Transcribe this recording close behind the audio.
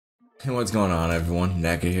Hey, what's going on everyone?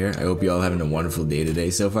 Necca here. I hope you all having a wonderful day today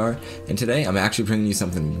so far. And today I'm actually bringing you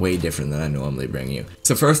something way different than I normally bring you.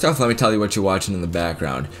 So first off, let me tell you what you're watching in the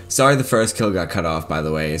background. Sorry the first kill got cut off, by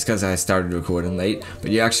the way. It's because I started recording late, but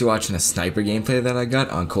you're actually watching a sniper gameplay that I got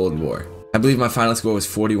on Cold War. I believe my final score was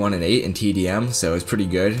 41-8 in TDM, so it was pretty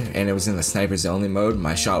good, and it was in the snipers only mode.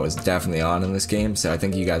 My shot was definitely on in this game, so I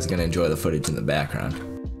think you guys are going to enjoy the footage in the background.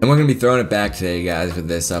 And we're going to be throwing it back today, guys, with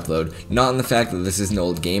this upload. Not in the fact that this is an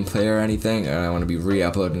old gameplay or anything, or I want to be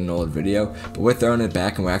re-uploading an old video, but we're throwing it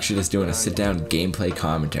back and we're actually just doing a sit-down gameplay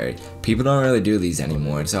commentary. People don't really do these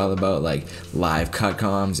anymore. It's all about, like, live cut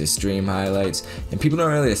comms or stream highlights, and people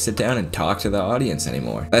don't really sit down and talk to the audience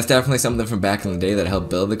anymore. That's definitely something from back in the day that helped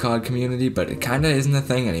build the COD community, but it kind of isn't a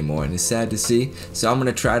thing anymore, and it's sad to see. So I'm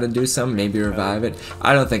going to try to do some, maybe revive it.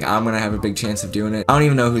 I don't think I'm going to have a big chance of doing it. I don't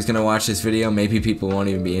even know who's going to watch this video. Maybe people won't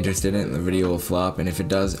even be interested in it and the video will flop, and if it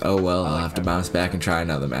does, oh well, I'll have to bounce back and try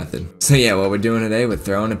another method. So yeah, what we're doing today, we're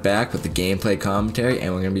throwing it back with the gameplay commentary,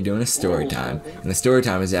 and we're going to be doing a story time. And the story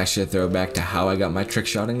time is actually a throwback to how I got my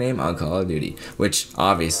trickshotting name on Call of Duty, which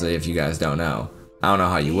obviously, if you guys don't know, I don't know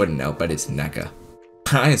how you wouldn't know, but it's Necca.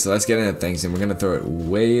 Alright, so let's get into things, and we're gonna throw it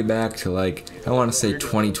way back to, like, I want to say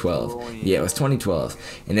 2012. Yeah, it was 2012.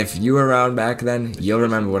 And if you were around back then, you'll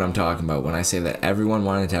remember what I'm talking about when I say that everyone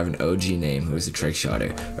wanted to have an OG name who was a trick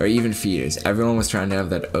shotter, or even feeders. Everyone was trying to have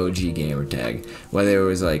that OG gamer tag, whether it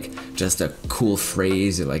was like just a cool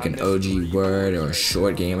phrase or like an OG word or a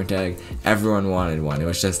short gamer tag. Everyone wanted one. It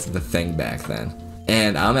was just the thing back then.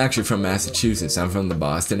 And I'm actually from Massachusetts. I'm from the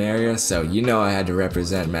Boston area, so you know I had to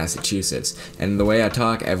represent Massachusetts. And the way I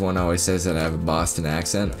talk, everyone always says that I have a Boston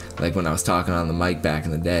accent. Like when I was talking on the mic back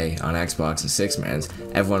in the day on Xbox and Six-Mans,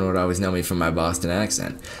 everyone would always know me from my Boston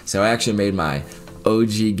accent. So I actually made my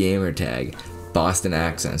OG gamer tag Boston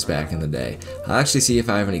accents back in the day. I'll actually see if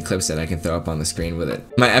I have any clips that I can throw up on the screen with it.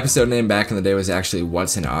 My episode name back in the day was actually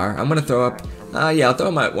What's an R. I'm gonna throw up, yeah, I'll throw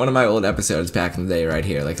one of my old episodes back in the day right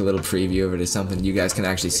here, like a little preview of it or something. You guys can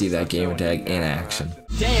actually see that gamer tag in action.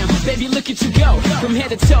 Damn, baby, look at you go. From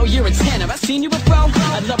head to toe, you're a 10. Have I seen you before?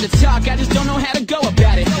 I'd love to talk, I just don't know how to go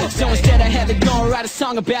about it. So instead I had to go and write a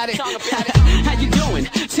song about it. How you doing?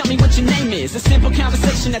 Tell me what your name is. A simple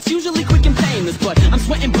conversation that's usually quick and painless, but I'm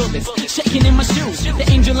sweating bullets, shaking in my shoes. The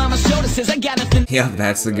angel on my shoulder says I got nothing. Yeah,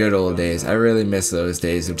 that's the good old days. I really miss those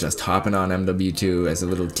days of just hopping on MW2 as a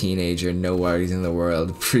little teenager, no worries in the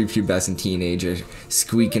world, prepubescent teenager,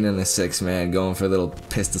 squeaking in a 6-man, going for little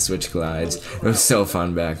pistol switch glides. It was so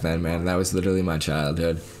fun back then, man. That was literally my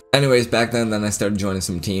childhood. Anyways, back then I started joining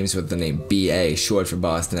some teams with the name BA, short for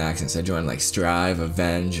Boston accents. I joined like Strive,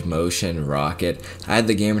 Avenge, Motion, Rocket. I had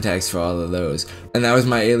the gamer tags for all of those. And that was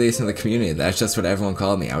my alias in the community. That's just what everyone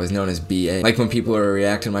called me. I was known as BA. Like when people were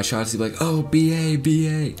reacting to my shots, they'd be like, oh, BA,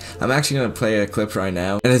 BA. I'm actually going to play a clip right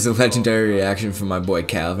now. And it's a legendary reaction from my boy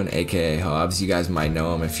Calvin, aka Hobbs. You guys might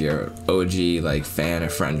know him if you're an OG like fan or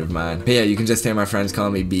friend of mine. But yeah, you can just hear my friends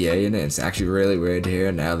calling me BA in it. It's actually really weird to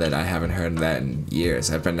hear now that I haven't heard that in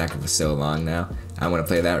years. I've been Necca for so long now. I'm gonna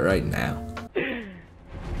play that right now.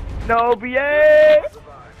 No, BA!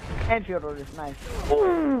 Enfield order is nice.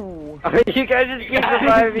 Ooh! You guys just keep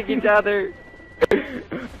surviving each other.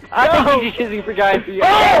 I think he's choosing for giant BA.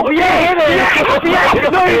 Oh! BA hit it! BA!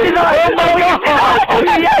 No, you did not! Oh my god!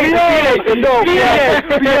 BA! No! BA!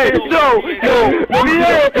 BA! No! No!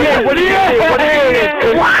 BA! BA! What are you doing? What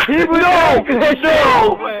are you doing?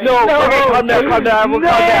 No! Okay, calm down, calm down, everyone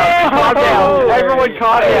calm down. Calm down. Everyone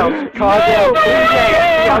calm down. Calm down.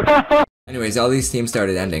 BA! Anyways, all these teams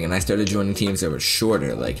started ending, and I started joining teams that were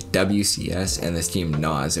shorter, like WCS and this team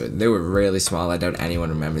NOZ. They were really small. I doubt anyone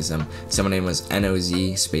remembers them. Someone's name was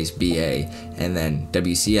NOZ space BA, and then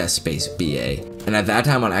WCS space BA. And at that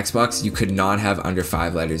time on Xbox, you could not have under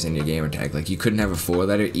 5 letters in your gamer tag. Like, you couldn't have a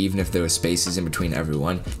 4-letter, even if there were spaces in between every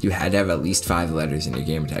one. You had to have at least 5 letters in your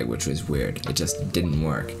gamer tag, which was weird. It just didn't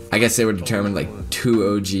work. I guess they were determined like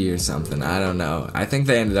 2 OG or something. I don't know. I think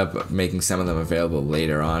they ended up making some of them available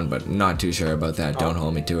later on, but not too sure about that. Don't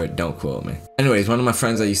hold me to it. Don't quote me. Anyways, one of my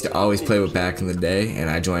friends I used to always play with back in the day, and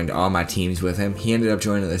I joined all my teams with him. He ended up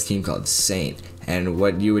joining this team called Saint. And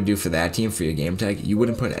what you would do for that team for your game tag, you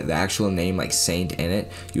wouldn't put the actual name like Saint in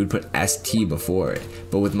it, you would put ST before it.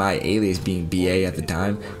 But with my alias being BA at the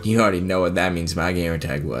time, you already know what that means my gamer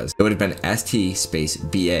tag was. It would have been ST space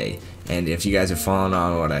BA. And if you guys are following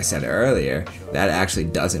on what I said earlier, that actually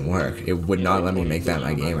doesn't work. It would not let me make that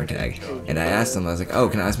my gamer tag. And I asked them, I was like, oh,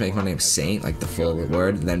 can I just make my name Saint, like the full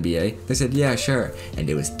word, then BA? They said, yeah, sure. And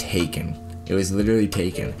it was taken. It was literally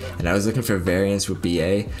taken, and I was looking for variants with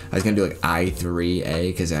BA. I was gonna do like I3A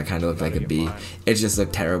because that kind of looked like a B. It just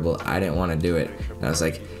looked terrible. I didn't want to do it, and I was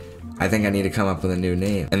like, I think I need to come up with a new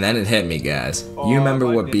name. And then it hit me, guys. You remember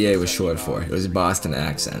what BA was short for. It was Boston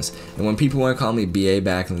Accents. And when people weren't calling me BA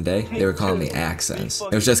back in the day, they were calling me Accents.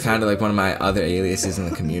 It was just kind of like one of my other aliases in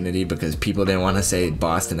the community because people didn't want to say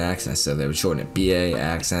Boston Accents, so they would shorten it BA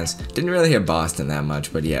Accents. Didn't really hear Boston that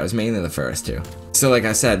much, but yeah, it was mainly the first two. So like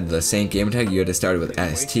I said, the Saint gamertag, you had to start with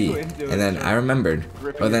ST. And then I remembered,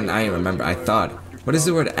 or then I didn't remember, I thought, what is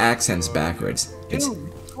the word accents backwards? It's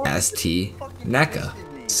ST Necca.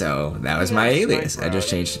 So that was my alias. I just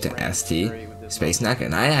changed it to ST space Necca,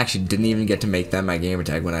 and I actually didn't even get to make that my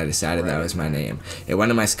gamertag when I decided that was my name. It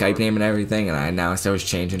went to my Skype name and everything, and I announced I was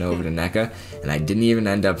changing over to Necca, and I didn't even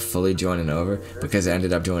end up fully joining over because I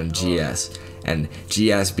ended up joining GS, and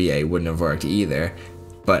GSBA wouldn't have worked either.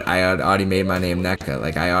 But I had already made my name Necca.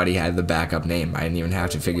 Like, I already had the backup name. I didn't even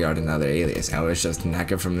have to figure out another alias. I was just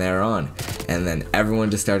Necca from there on. And then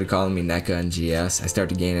everyone just started calling me Necca and GS. I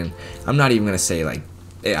started gaining, I'm not even gonna say like,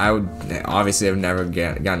 I would obviously have never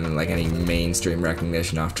gotten like any mainstream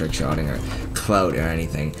recognition off trickshotting or clout or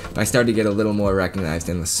anything, but I started to get a little more recognized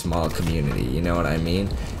in the small community, you know what I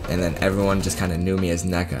mean? And then everyone just kind of knew me as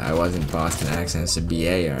Necca. I wasn't Boston Accents or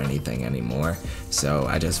BA or anything anymore, so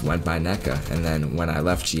I just went by Necca. And then when I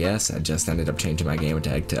left GS, I just ended up changing my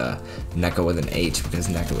gamertag to Necca with an H because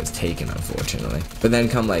Necca was taken, unfortunately. But then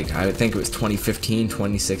come like, I would think it was 2015,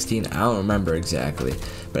 2016, I don't remember exactly,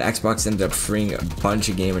 but Xbox ended up freeing a bunch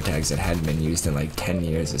of gamertags that hadn't been used in like 10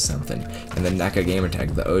 years or something, and the Necca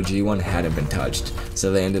gamertag, the OG one, hadn't been touched,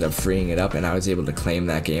 so they ended up freeing it up and I was able to claim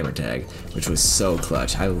that gamertag, which was so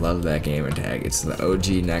clutch. I love that gamertag. It's the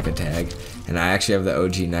OG Necca tag, and I actually have the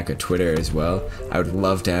OG Necca Twitter as well. I would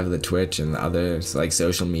love to have the Twitch and the others like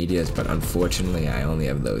social medias, but unfortunately I only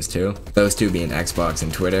have those two being Xbox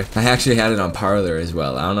and Twitter. I actually had it on Parler as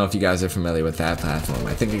well. I don't know if you guys are familiar with that platform.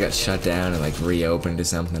 I think it got shut down and like reopened or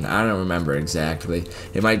something. I don't remember exactly.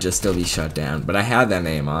 It might just still be shut down, but I had that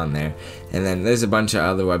name on there. And then there's a bunch of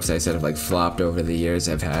other websites that have like flopped over the years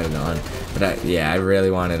I've had it on, but I really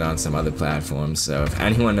want it on some other platforms, so if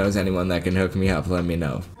anyone knows anyone that can hook me up, let me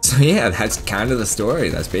know. So yeah, that's kind of the story.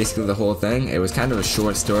 That's basically the whole thing. It was kind of a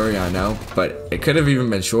short story, I know, but it could have even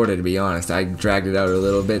been shorter, to be honest. I dragged it out a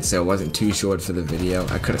little bit so it wasn't too short for the video.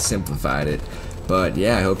 I could have simplified it. But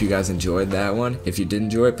yeah, I hope you guys enjoyed that one. If you did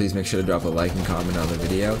enjoy it, please make sure to drop a like and comment on the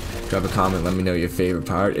video. Drop a comment, let me know your favorite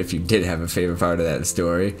part, if you did have a favorite part of that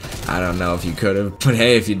story. I don't know if you could have, but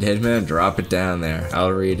hey, if you did, man, drop it down there.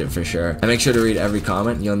 I'll read it for sure. And make sure to read every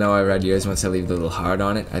comment. You'll know I read yours once I leave the little heart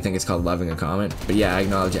on it. I think it's called loving a comment. But yeah, I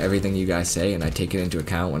acknowledge everything you guys say, and I take it into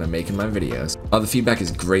account when I'm making my videos. All the feedback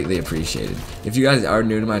is greatly appreciated. If you guys are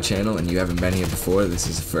new to my channel and you haven't been here before, this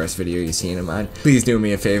is the first video you've seen of mine, please do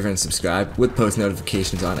me a favor and subscribe with post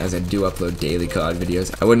notifications on, as I do upload daily COD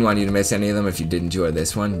videos. I wouldn't want you to miss any of them. If you did enjoy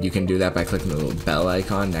this one, you can do that by clicking the little bell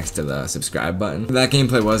icon next to the subscribe button. That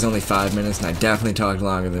gameplay was only 5 minutes, and I definitely talked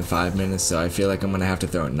longer than 5 minutes, so I feel like I'm gonna have to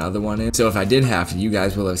throw another one in. So if I did have to, you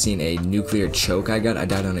guys will have seen a nuclear choke I got. I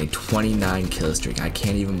died on a 29 kill streak. I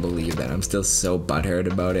can't even believe that. I'm still so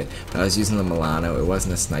butthurt about it. I was using the Milano. It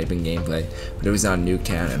wasn't a sniping gameplay, but it was on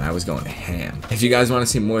Nuketown, and I was going ham. If you guys want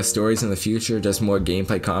to see more stories in the future, just more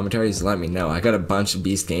gameplay commentaries, let me know. I got a bunch of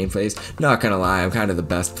beast gameplays. Not gonna lie, I'm kind of the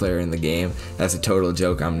best player in the game. That's a total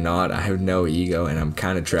joke. I'm not. I have no ego, and I'm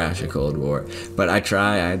kind of trash at Cold War, but I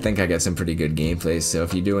try. I think I get some pretty good gameplays, so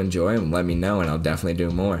if you do enjoy them, let me know and I'll definitely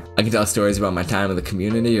do more. I can tell stories about my time in the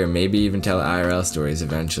community, or maybe even tell IRL stories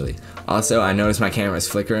eventually. Also, I noticed my camera's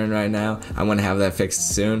flickering right now. I want to have that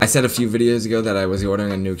fixed soon. I said a few videos ago that I was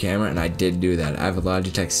ordering a new camera, and I did do that. I have a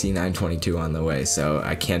Logitech C922 on the way, so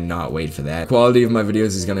I cannot wait for that. Quality of my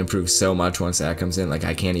videos is going to improve so much once that comes in. Like,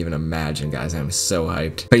 I can't even imagine, guys. I'm so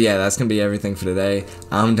hyped. But yeah, that's gonna be everything for today.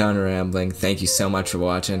 I'm done rambling. Thank you so much for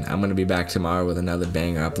watching. I'm gonna be back tomorrow with another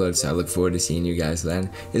banger upload, so I look forward to seeing you guys then.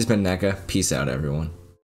 It's been Necca. Peace out, everyone.